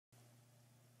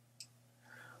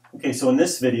Okay, so in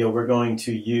this video we're going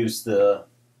to use the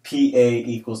PA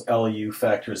equals LU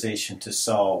factorization to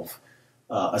solve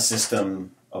a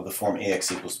system of the form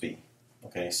AX equals B.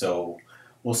 Okay, so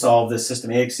we'll solve this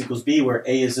system AX equals B where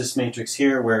A is this matrix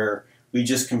here where we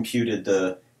just computed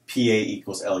the PA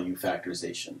equals LU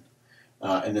factorization.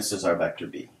 And this is our vector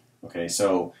B. Okay,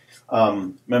 so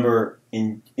remember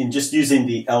in just using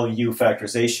the LU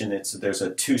factorization, there's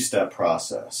a two-step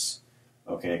process.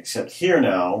 Okay, except here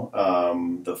now,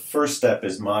 the first step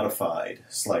is modified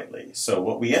slightly. So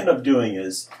what we end up doing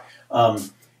is,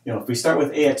 if we start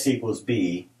with AX equals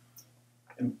B,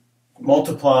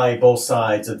 multiply both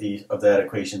sides of that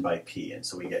equation by P, and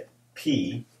so we get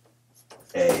P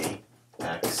A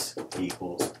X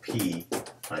equals P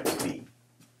times B.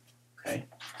 Okay,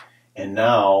 and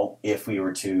now if we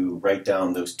were to write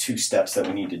down those two steps that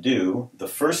we need to do, the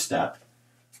first step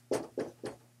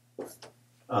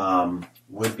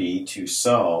would be to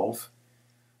solve.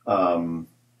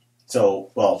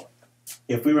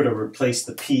 If we were to replace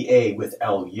the PA with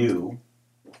LU,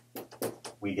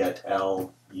 we get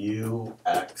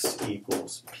LUX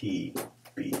equals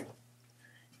PB.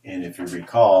 And if you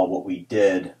recall, what we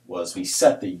did was we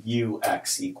set the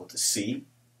UX equal to C.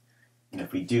 And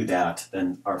if we do that,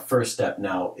 then our first step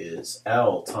now is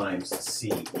L times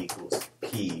C equals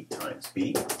P times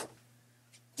B.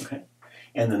 Okay.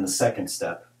 And then the second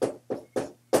step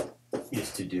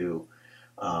is to do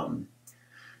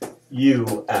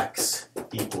UX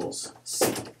equals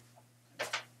C.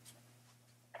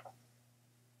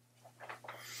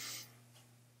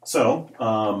 So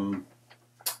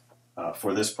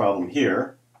for this problem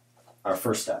here, our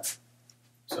first step.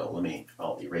 So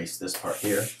I'll erase this part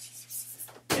here.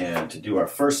 And to do our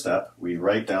first step, we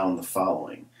write down the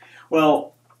following.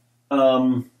 Well,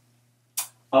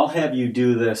 I'll have you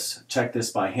do this, check this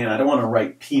by hand. I don't want to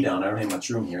write P down. I don't have much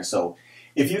room here. So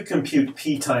if you compute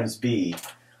P times B,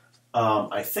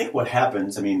 I think what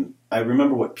happens, I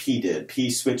remember what P did. P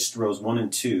switched rows 1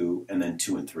 and 2, and then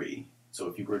 2 and 3. So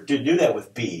if you were to do that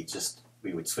with B,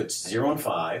 we would switch 0 and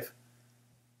 5.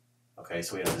 Okay,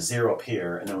 so we have a 0 up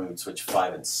here, and then we would switch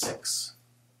 5 and 6.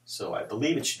 So I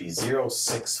believe it should be 0,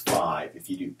 6, 5 if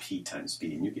you do P times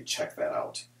B, and you could check that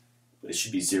out. But it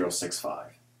should be 0, 6,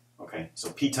 5. Okay, so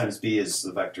P times B is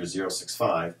the vector 0, 6,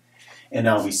 5. And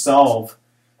now we solve,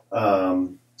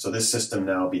 so this system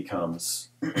now becomes,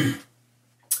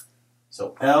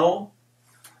 so L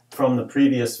from the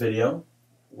previous video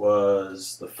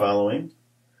was the following: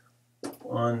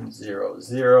 1, 0,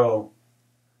 0,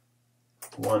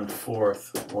 1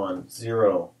 4th, 1,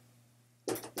 0,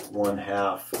 1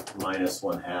 half, minus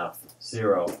 1 half,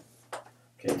 0.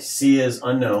 Okay, C is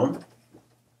unknown.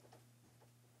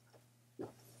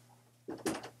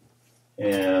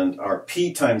 And our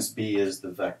P times B is the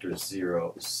vector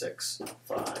 0, 6,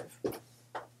 5.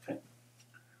 Okay.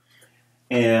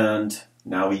 And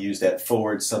now we use that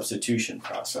forward substitution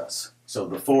process. So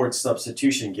the forward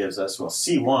substitution gives us, well,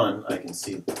 C1, I can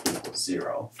see equals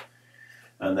 0.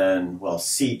 And then, well,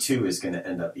 C2 is going to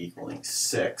end up equaling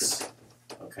 6.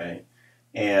 Okay.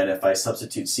 And if I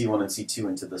substitute C1 and C2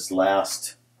 into this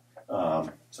last,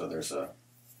 so there's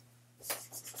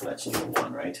that should be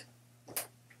 1, right?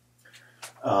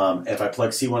 If I plug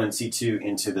C1 and C2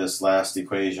 into this last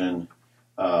equation,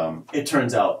 it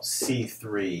turns out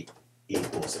C3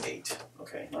 equals 8.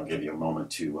 Okay, I'll give you a moment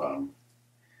to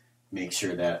make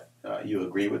sure that you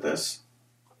agree with this.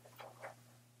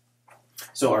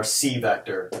 So our C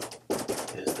vector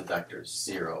is the vector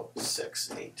 0,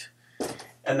 6, 8.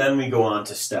 And then we go on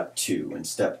to step 2. And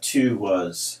step 2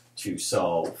 was to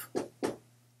solve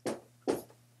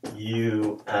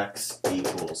UX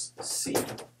equals C.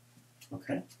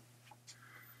 Okay.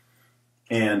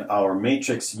 And our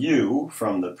matrix U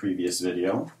from the previous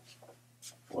video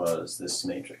was this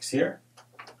matrix here.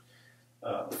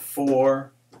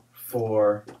 4,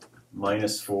 4,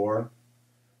 minus 4,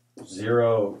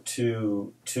 0,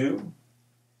 2, 2,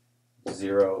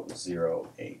 0, 0,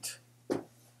 8.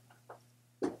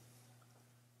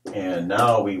 And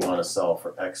now we want to solve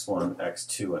for x1,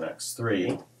 x2, and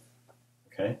x3.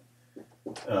 Okay.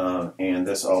 And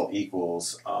this all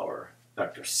equals our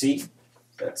vector C.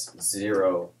 That's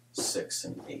 0, 6,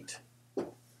 and 8. Okay.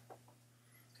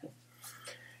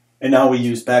 And now we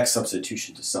use back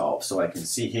substitution to solve. So I can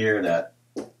see here that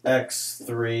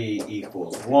x3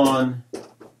 equals 1.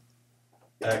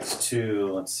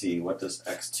 x2, let's see, what does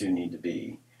x2 need to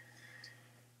be?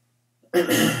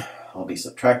 I'll be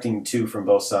subtracting 2 from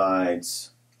both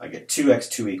sides. I get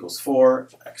 2x2 equals 4,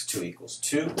 x2 equals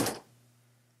 2.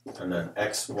 And then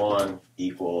x1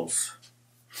 equals,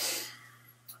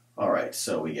 all right,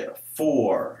 so we get a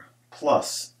 4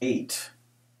 plus 8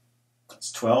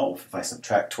 It's 12. If I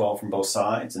subtract 12 from both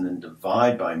sides and then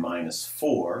divide by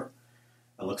 -4,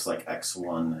 it looks like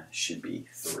x1 should be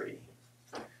 3.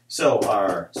 So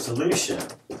our solution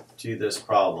to this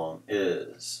problem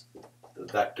is the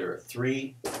vector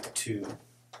 3, 2,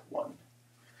 1.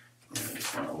 And I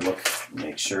just want to look,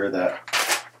 make sure that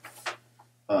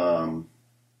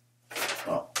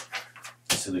well,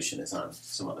 the solution is on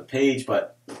some other page,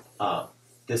 but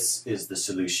this is the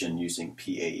solution using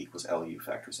PA equals LU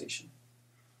factorization.